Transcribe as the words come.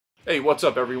Hey, what's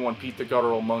up everyone? Pete the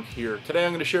Guttural Monk here. Today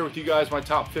I'm going to share with you guys my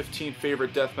top 15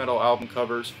 favorite death metal album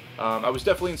covers. I was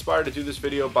definitely inspired to do this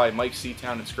video by Myke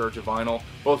and Scourgevinyl.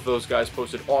 Both of those guys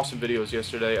posted awesome videos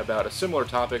yesterday about a similar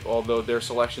topic, although their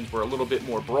selections were a little bit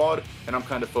more broad, and I'm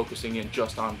kind of focusing in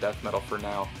just on death metal for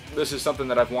now. This is something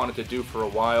that I've wanted to do for a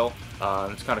while.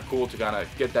 It's kind of cool to kind of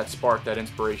get that spark, that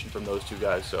inspiration from those two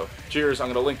guys. So cheers, I'm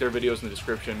going to link their videos in the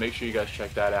description. Make sure you guys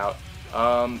check that out.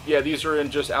 Yeah, these are in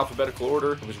just alphabetical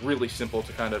order. It was really simple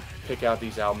to kind of pick out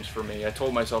these albums for me. I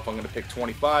told myself I'm going to pick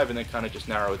 25 and then kind of just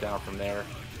narrow it down from there.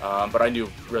 But I knew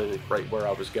really right where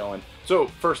I was going. So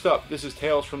first up, this is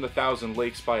Tales from the Thousand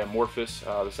Lakes by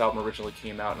Amorphis. This album originally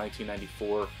came out in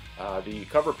 1994. The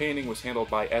cover painting was handled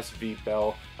by S.V.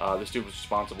 Bell. This dude was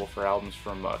responsible for albums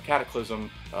from Cataclysm,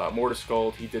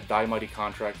 Mortiscald. He did Thy Mighty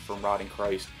Contract from Rotting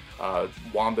Christ.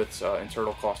 Wombats,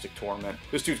 Internal Caustic Torment.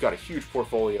 This dude's got a huge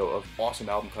portfolio of awesome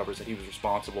album covers that he was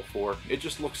responsible for. It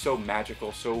just looks so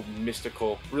magical, so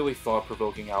mystical, really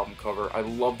thought-provoking album cover. I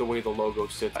love the way the logo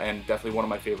sits, and definitely one of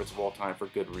my favorites of all time for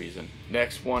good reason.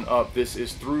 Next one up, this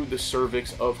is Through the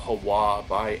Cervix of Hawaah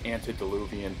by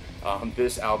Antediluvian.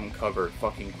 This album cover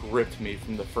fucking gripped me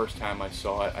from the first time I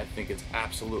saw it. I think it's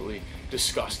absolutely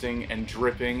disgusting and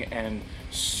dripping and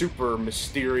super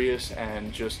mysterious,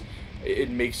 and just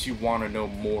it makes you want to know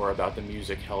more about the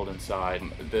music held inside.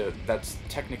 That's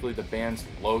technically the band's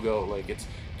logo. Like, it's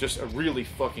just a really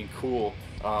fucking cool,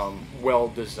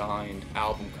 well-designed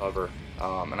album cover.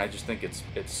 And I just think it's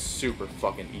super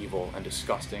fucking evil and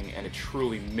disgusting, and it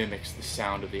truly mimics the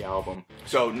sound of the album.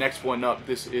 So next one up,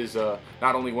 this is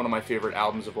not only one of my favorite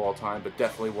albums of all time, but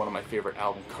definitely one of my favorite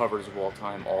album covers of all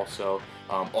time also.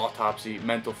 Autopsy,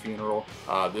 Mental Funeral.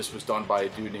 This was done by a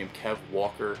dude named Kev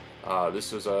Walker.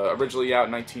 This was originally out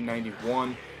in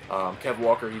 1991. Kev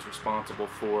Walker, he's responsible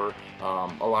for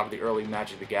a lot of the early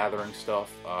Magic the Gathering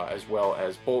stuff, as well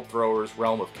as Bolt Throwers,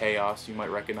 Realm of Chaos. You might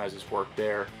recognize his work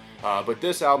there. But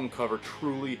this album cover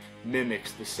truly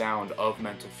mimics the sound of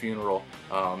Mental Funeral.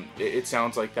 It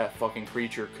sounds like that fucking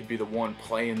creature could be the one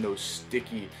playing those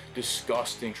sticky,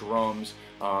 disgusting drums.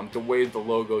 The way the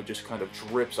logo just kind of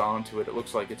drips onto it, it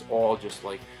looks like it's all just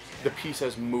like the piece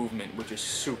has movement, which is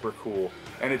super cool.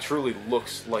 And it truly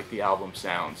looks like the album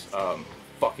sounds.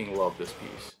 Fucking love this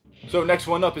piece. So next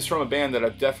one up is from a band that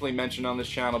I've definitely mentioned on this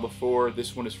channel before.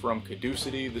 This one is from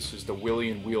Caducity. This is the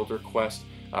Weiliaon Wielder Quest.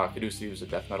 Caducity was a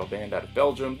death metal band out of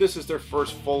Belgium. This is their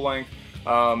first full-length.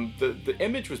 The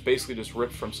image was basically just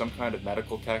ripped from some kind of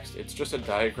medical text. It's just a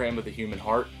diagram of the human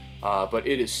heart, but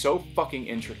it is so fucking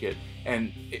intricate,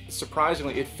 and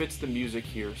surprisingly, it fits the music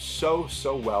here so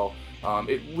well.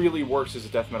 It really works as a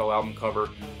death metal album cover.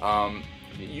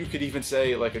 You could even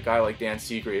say like a guy like Dan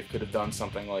Seagrave could have done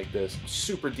something like this.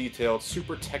 Super detailed,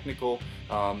 super technical.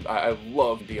 I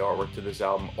love the artwork to this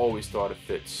album. Always thought it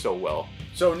fit so well.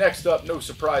 So next up, no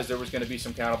surprise, there was going to be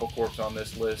some Cannibal Corpse on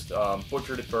this list.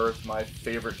 Butchered at Birth, my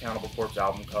favorite Cannibal Corpse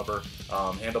album cover,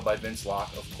 handled by Vince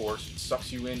Locke, of course. It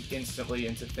sucks you in instantly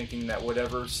into thinking that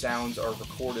whatever sounds are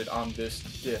recorded on this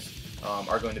disc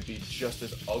are going to be just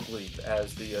as ugly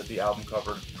as the album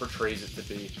cover portrays it to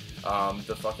be.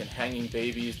 The fucking hanging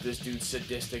babies, this dude's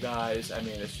sadistic eyes, I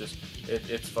mean, it's just,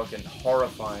 it's fucking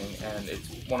horrifying, and it's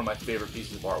one of my favorite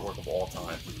pieces of artwork of all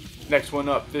time. Next one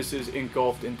up, this is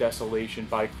Engulfed in Desolation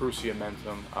by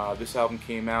Cruciamentum. This album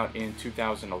came out in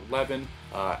 2011.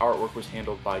 Artwork was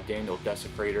handled by Daniel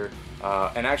Desecrator.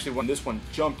 And actually, when this one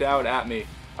jumped out at me,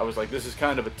 I was like, this is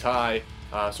kind of a tie.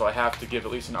 So I have to give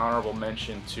at least an honorable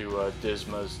mention to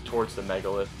Disma's Towards the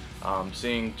Megalith.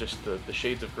 Seeing just the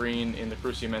shades of green in the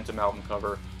Cruciamentum album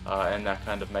cover, and that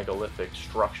kind of megalithic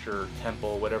structure,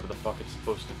 temple, whatever the fuck it's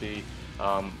supposed to be,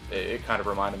 it kind of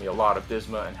reminded me a lot of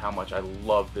Disma and how much I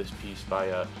love this piece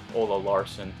by Ola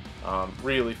Larrson.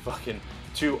 Really fucking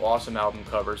two awesome album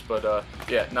covers, but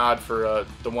yeah, nod for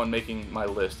the one making my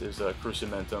list is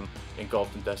Cruciamentum,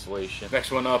 Engulfed in Desolation. Next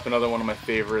one up, another one of my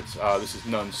favorites. This is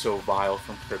None So Vile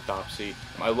from Cryptopsy.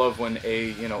 I love when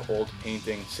a old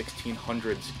painting,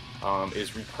 1600s,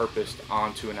 is repurposed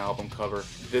onto an album cover.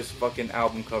 This fucking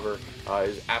album cover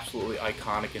is absolutely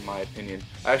iconic in my opinion.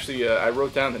 Actually, I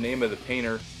wrote down the name of the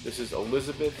painter. This is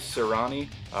Elizabeth Sirani.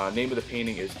 Name of the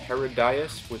painting is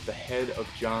Herodias with the head of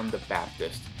John the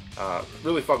Baptist.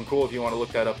 Really fucking cool if you want to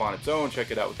look that up on its own.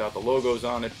 Check it out without the logos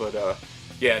on it. But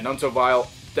yeah, None So Vile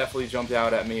definitely jumped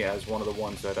out at me as one of the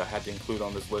ones that I had to include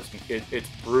on this list. It's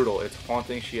brutal. It's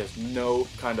haunting. She has no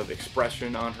kind of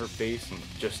expression on her face.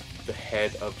 Just the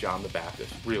head of John the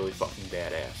Baptist. Really fucking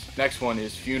badass. Next one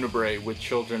is Funebre with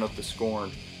Children of the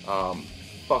Scorn.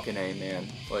 fucking A, man.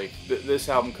 Like, this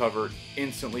album cover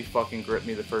instantly fucking gripped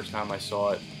me the first time I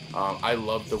saw it. I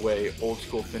love the way old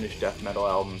school Finnish death metal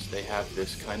albums, they have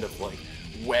this kind of like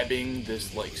webbing,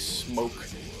 this like smoke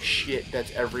shit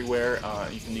that's everywhere.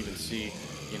 You can even see,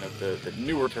 you know, the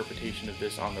newer interpretation of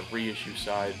this on the reissue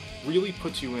side really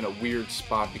puts you in a weird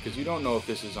spot because you don't know if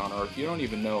this is on Earth. You don't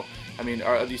even know, I mean,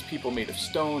 are these people made of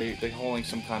stone? Are they holding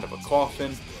some kind of a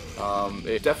coffin?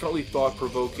 It's definitely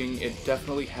thought-provoking. It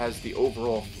definitely has the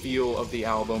overall feel of the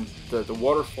album. The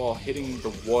waterfall hitting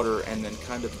the water and then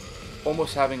kind of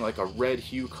almost having like a red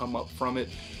hue come up from it.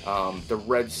 The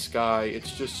red sky,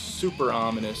 it's just super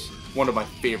ominous. One of my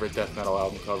favorite death metal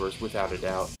album covers, without a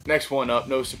doubt. Next one up,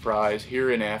 no surprise,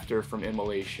 Hereinafter from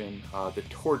Immolation. The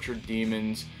tortured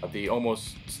demons, the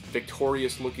almost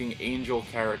victorious looking angel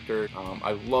character.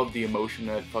 I love the emotion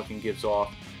that it fucking gives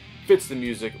off. Fits the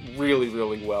music really,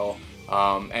 really well.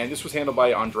 And this was handled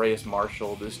by Andreas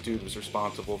Marschall. This dude was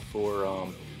responsible for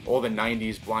all the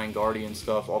 90s Blind Guardian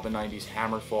stuff, all the 90s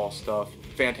Hammerfall stuff.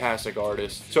 Fantastic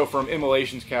artist. So from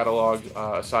Immolation's catalog,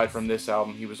 aside from this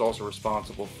album, he was also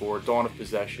responsible for Dawn of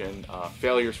Possession,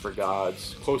 Failures for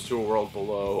Gods, Close to a World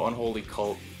Below, Unholy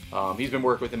Cult. He's been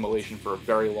working with Immolation for a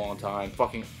very long time.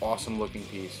 Fucking awesome looking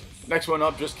piece. Next one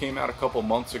up just came out a couple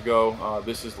months ago.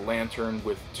 This is Lantern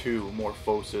with 2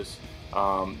 Morphosis.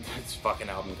 This fucking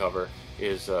album cover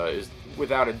is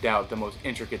without a doubt the most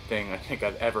intricate thing I think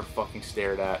I've ever fucking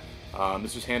stared at.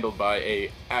 This was handled by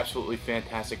a absolutely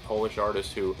fantastic Polish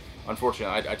artist who,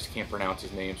 unfortunately, I just can't pronounce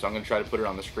his name, so I'm going to try to put it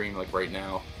on the screen like right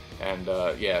now. And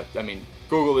yeah, I mean,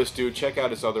 Google this dude, check out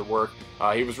his other work.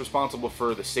 He was responsible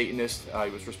for The Satanist, he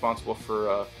was responsible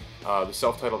for the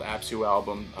self-titled Apsu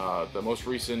album, the most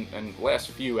recent and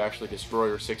last few actually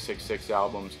Destroyer 666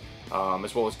 albums,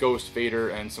 as well as Ghost, Vader,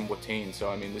 and some Watain. So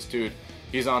I mean, this dude,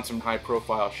 he's on some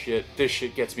high-profile shit. This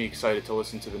shit gets me excited to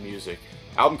listen to the music.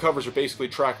 Album covers are basically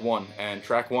track 1, and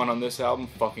track 1 on this album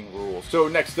fucking rules. So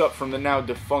next up, from the now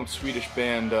defunct Swedish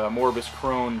band Morbus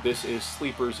Crone, this is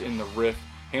Sleepers in the Rift,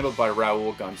 handled by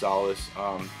Raul Gonzales.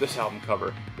 This album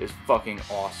cover is fucking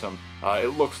awesome.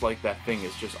 It looks like that thing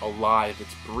is just alive,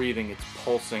 it's breathing, it's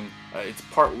pulsing, it's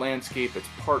part landscape, it's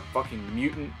part fucking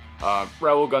mutant.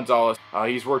 Raul Gonzales,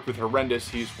 he's worked with Horrendous,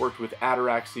 he's worked with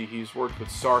Ataraxy, he's worked with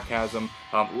Sarcasm,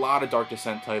 a lot of Dark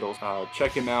Descent titles.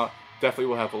 Check him out. Definitely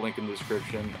will have a link in the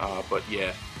description, but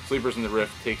yeah, Sleepers in the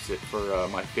Rift takes it for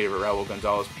my favorite Raul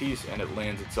Gonzales piece, and it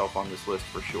lands itself on this list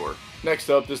for sure.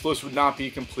 Next up, this list would not be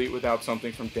complete without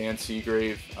something from Dan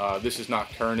Seagrave. This is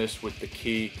Nocturnus with the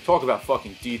Key. Talk about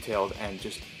fucking detailed and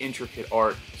just intricate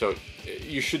art. So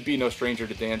you should be no stranger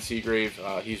to Dan Seagrave.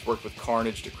 He's worked with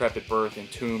Carnage, Decrepit Birth,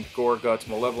 Entombed, Gore Guts,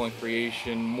 Malevolent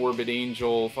Creation, Morbid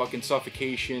Angel, fucking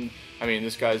Suffocation. I mean,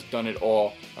 this guy's done it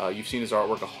all. You've seen his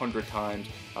artwork 100 times.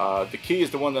 The Key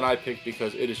is the one that I picked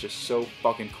because it is just so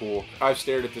fucking cool. I've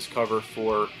stared at this cover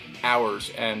for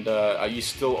hours, and you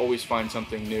still always find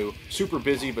something new. Super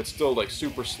busy, but still like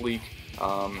super sleek.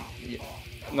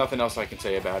 Nothing else I can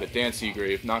say about it. Dan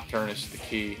Seagrave, Nocturnus, The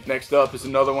Key. Next up is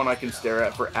another one I can stare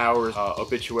at for hours.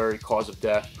 Obituary, Cause of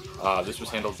Death. This was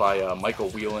handled by Michael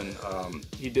Whelan.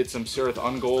 He did some Cirith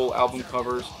Ungol album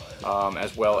covers,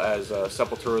 as well as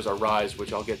Sepultura's Arise,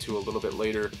 which I'll get to a little bit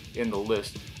later in the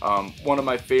list. One of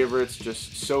my favorites,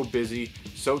 just so busy,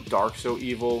 so dark, so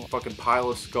evil. Fucking pile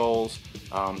of skulls,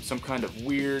 some kind of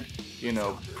weird, you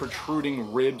know,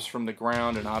 protruding ribs from the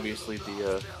ground, and obviously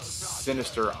the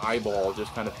sinister eyeball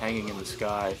just kind of hanging in the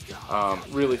sky.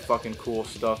 Really fucking cool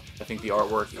stuff. I think the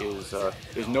artwork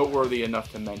is noteworthy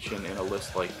enough to mention in a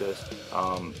list like this.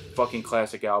 Fucking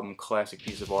classic album, classic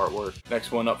piece of artwork.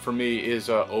 Next one up for me is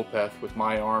Opeth with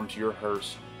My Arms, Your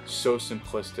Hearse. So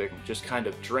simplistic, just kind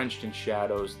of drenched in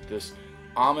shadows. This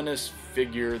ominous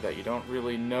figure that you don't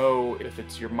really know if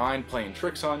it's your mind playing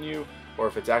tricks on you or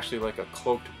if it's actually like a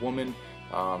cloaked woman,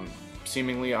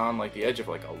 seemingly on like the edge of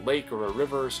like a lake or a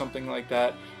river or something like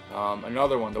that.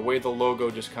 Another one, the way the logo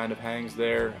just kind of hangs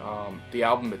there. The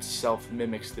album itself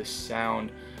mimics this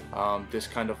sound, this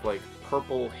kind of like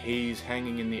purple haze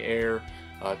hanging in the air,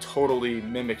 totally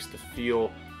mimics the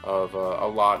feel of a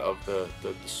lot of the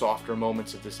softer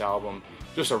moments of this album.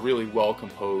 Just a really well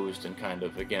composed and kind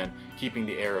of, again, keeping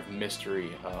the air of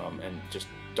mystery and just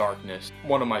darkness.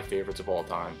 One of my favorites of all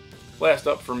time. Last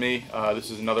up for me, this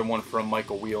is another one from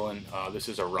Michael Whelan. This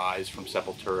is Arise from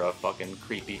Sepultura, fucking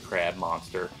creepy crab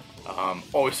monster.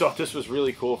 Always thought this was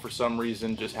really cool for some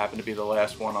reason, just happened to be the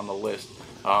last one on the list.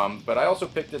 But I also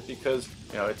picked it because,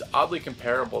 you know, it's oddly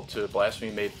comparable to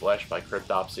Blasphemy Made Flesh by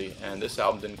Cryptopsy, and this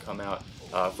album didn't come out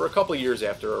for a couple years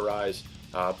after Arise,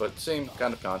 but same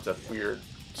kind of concept, weird,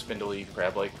 spindly,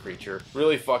 crab-like creature.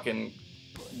 Really fucking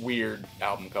weird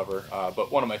album cover,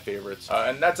 but one of my favorites.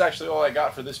 And that's actually all I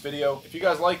got for this video. If you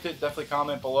guys liked it, definitely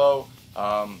comment below.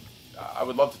 I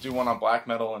would love to do one on black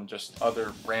metal and just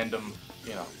other random,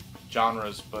 you know,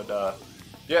 genres, but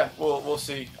yeah, we'll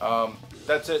see.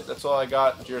 That's it. That's all I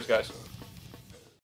got. Cheers, guys.